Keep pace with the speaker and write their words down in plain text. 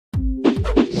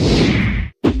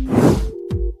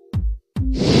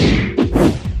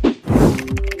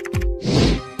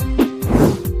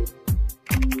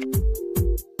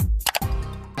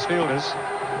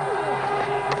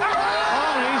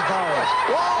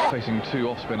Facing two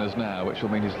off-spinners now, which will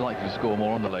mean he's likely to score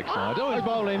more on the leg side. Oh, he's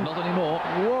bowling. Not anymore.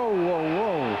 Whoa, whoa,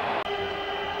 whoa.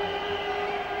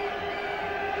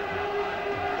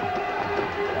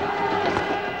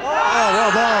 Oh,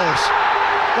 well bowled.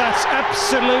 That's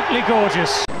absolutely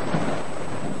gorgeous.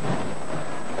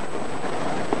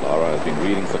 Lara has been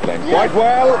reading Saqlain quite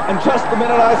well, and just the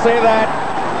minute I say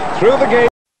that, through the gate.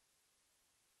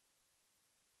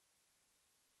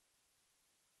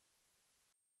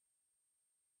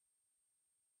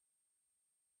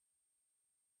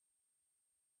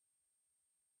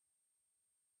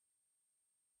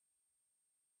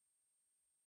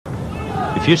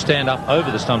 If you stand up over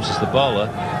the stumps as the bowler,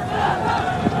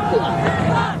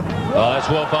 oh, that's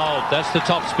well bowled. That's the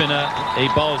top spinner. He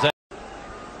bowls out.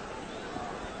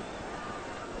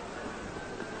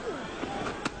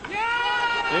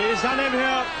 He's done him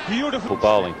here. Beautiful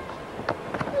Bowling.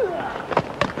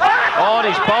 Oh, and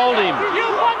he's bowled him.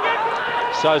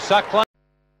 So Saqlain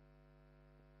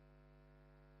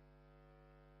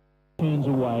Turns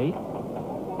away.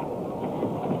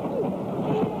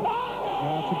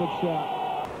 That's a good shot.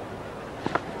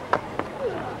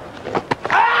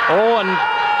 Oh, and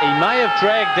he may have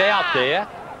dragged out there.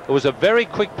 It was a very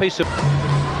quick piece of...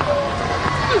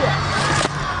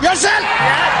 Yes, sir!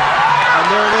 And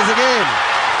there it is again.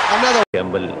 Another.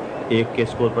 Campbell एक के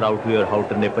score पर out हुए और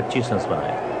हाउटर ने 25 runs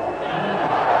बनाए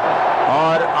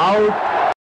और out.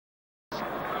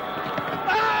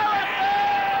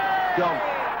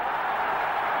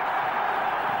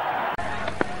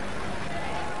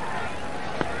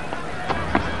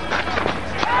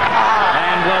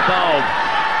 And well bowled.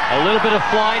 A little bit of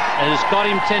flight has got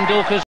him Tendulkar's